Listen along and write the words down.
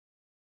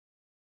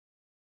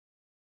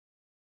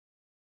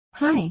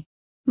Hi,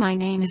 my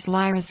name is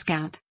Lyra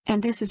Scout,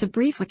 and this is a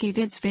brief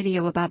Wikivids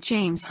video about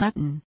James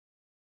Hutton.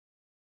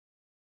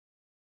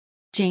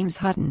 James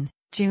Hutton,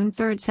 June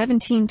 3,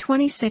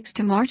 1726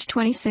 to March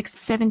 26,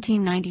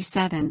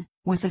 1797,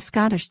 was a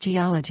Scottish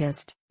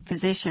geologist,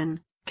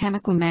 physician,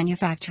 chemical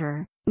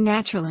manufacturer,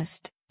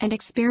 naturalist, and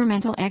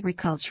experimental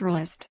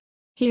agriculturalist.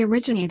 He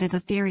originated the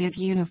theory of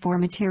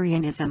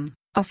uniformitarianism,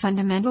 a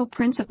fundamental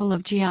principle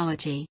of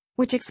geology,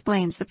 which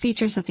explains the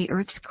features of the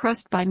Earth's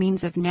crust by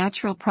means of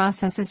natural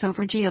processes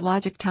over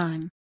geologic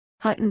time.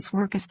 Hutton's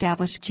work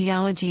established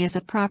geology as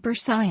a proper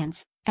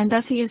science, and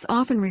thus he is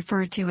often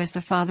referred to as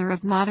the father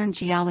of modern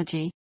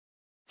geology.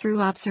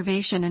 Through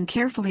observation and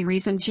carefully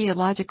reasoned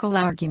geological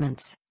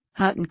arguments,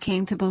 Hutton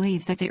came to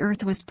believe that the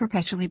Earth was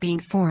perpetually being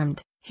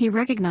formed. He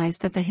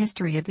recognized that the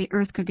history of the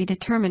Earth could be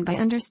determined by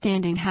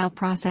understanding how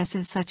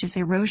processes such as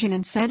erosion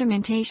and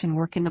sedimentation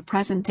work in the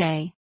present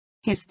day.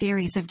 His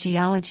theories of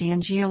geology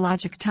and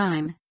geologic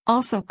time,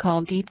 also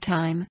called deep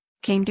time,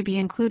 came to be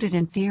included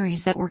in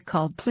theories that were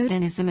called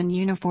Plutonism and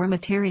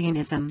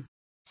uniformitarianism.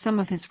 Some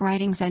of his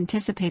writings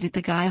anticipated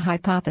the Gaia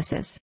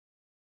hypothesis.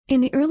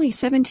 In the early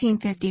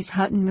 1750s,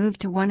 Hutton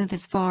moved to one of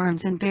his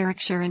farms in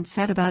Berwickshire and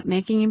set about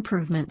making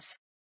improvements.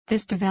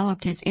 This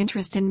developed his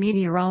interest in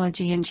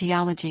meteorology and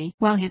geology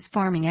while his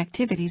farming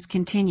activities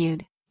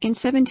continued. In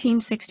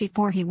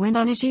 1764 he went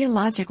on a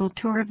geological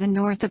tour of the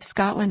north of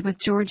Scotland with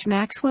George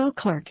Maxwell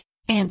Clerk,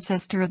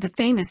 ancestor of the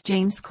famous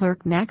James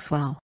Clerk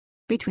Maxwell.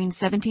 Between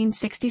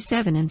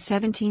 1767 and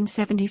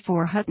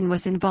 1774 Hutton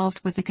was involved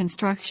with the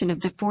construction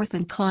of the Forth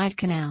and Clyde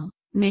Canal,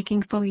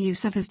 making full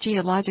use of his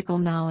geological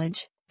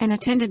knowledge, and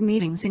attended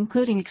meetings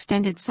including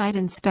extended site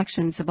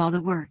inspections of all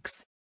the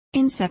works.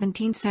 In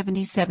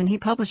 1777 he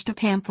published a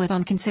pamphlet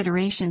on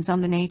considerations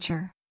on the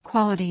nature,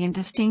 quality and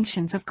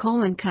distinctions of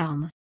coal and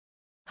culm.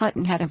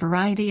 Hutton had a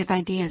variety of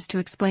ideas to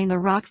explain the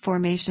rock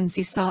formations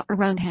he saw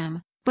around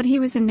him, but he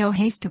was in no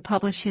haste to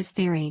publish his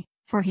theory,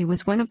 for he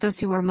was one of those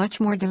who are much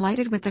more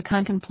delighted with the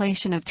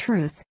contemplation of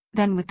truth,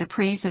 than with the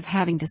praise of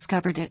having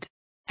discovered it.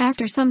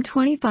 After some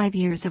 25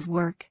 years of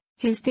work,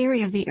 his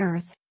theory of the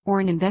Earth,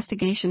 or an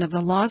investigation of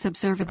the laws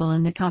observable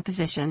in the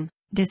composition,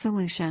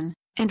 dissolution,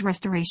 and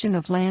restoration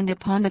of land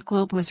upon the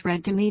globe, was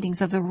read to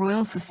meetings of the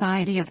Royal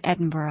Society of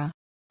Edinburgh.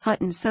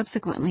 Hutton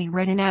subsequently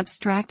read an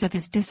abstract of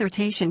his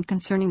dissertation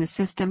concerning the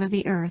system of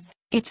the Earth,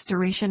 its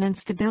duration and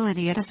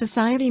stability at a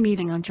society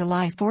meeting on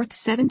July 4,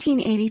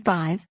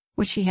 1785,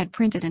 which he had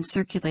printed and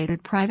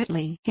circulated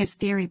privately. His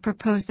theory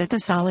proposed that the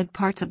solid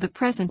parts of the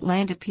present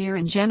land appear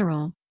in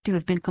general to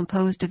have been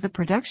composed of the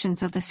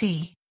productions of the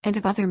sea, and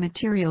of other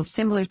materials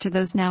similar to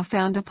those now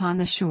found upon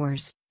the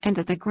shores, and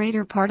that the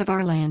greater part of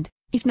our land,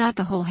 if not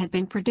the whole, had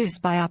been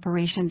produced by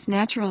operations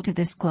natural to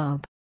this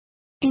globe.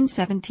 In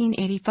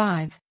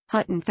 1785,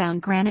 Hutton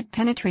found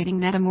granite-penetrating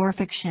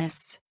metamorphic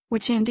schists,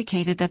 which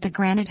indicated that the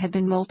granite had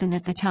been molten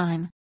at the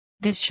time.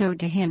 This showed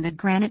to him that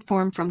granite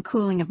formed from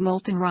cooling of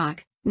molten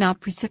rock, not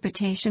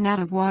precipitation out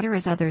of water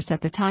as others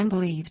at the time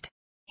believed.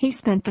 He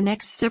spent the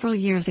next several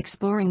years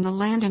exploring the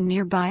land and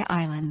nearby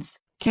islands,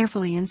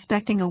 carefully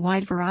inspecting a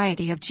wide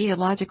variety of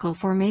geological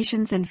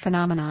formations and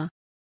phenomena.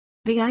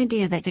 The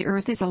idea that the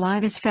Earth is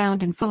alive is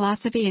found in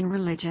philosophy and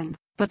religion,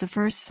 but the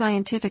first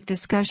scientific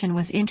discussion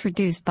was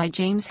introduced by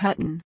James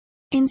Hutton.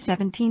 In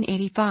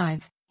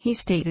 1785, he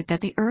stated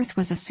that the Earth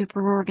was a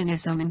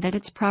superorganism and that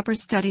its proper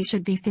study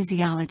should be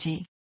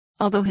physiology.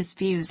 Although his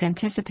views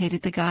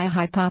anticipated the Gaia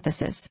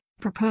hypothesis,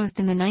 proposed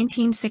in the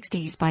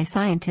 1960s by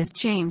scientist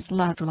James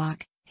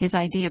Lovelock, his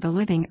idea of a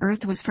living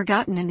Earth was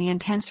forgotten in the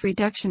intense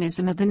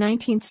reductionism of the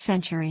 19th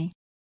century.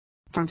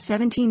 From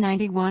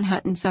 1791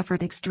 Hutton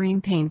suffered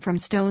extreme pain from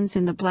stones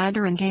in the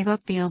bladder and gave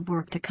up field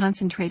work to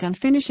concentrate on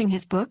finishing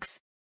his books.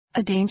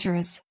 A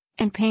dangerous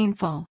and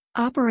painful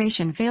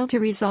operation failed to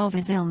resolve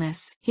his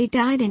illness. He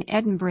died in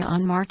Edinburgh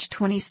on March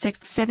 26,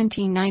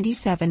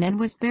 1797, and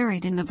was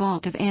buried in the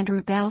vault of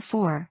Andrew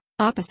Balfour,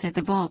 opposite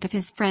the vault of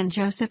his friend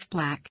Joseph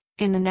Black,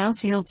 in the now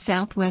sealed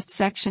southwest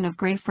section of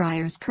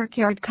Greyfriars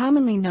Kirkyard,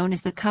 commonly known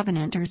as the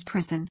Covenanters'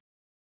 Prison.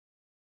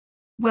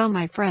 Well,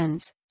 my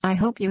friends, I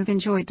hope you have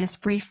enjoyed this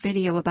brief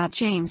video about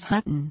James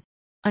Hutton.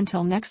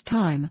 Until next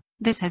time,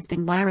 this has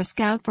been Lyra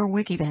Scout for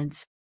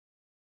Wikivids.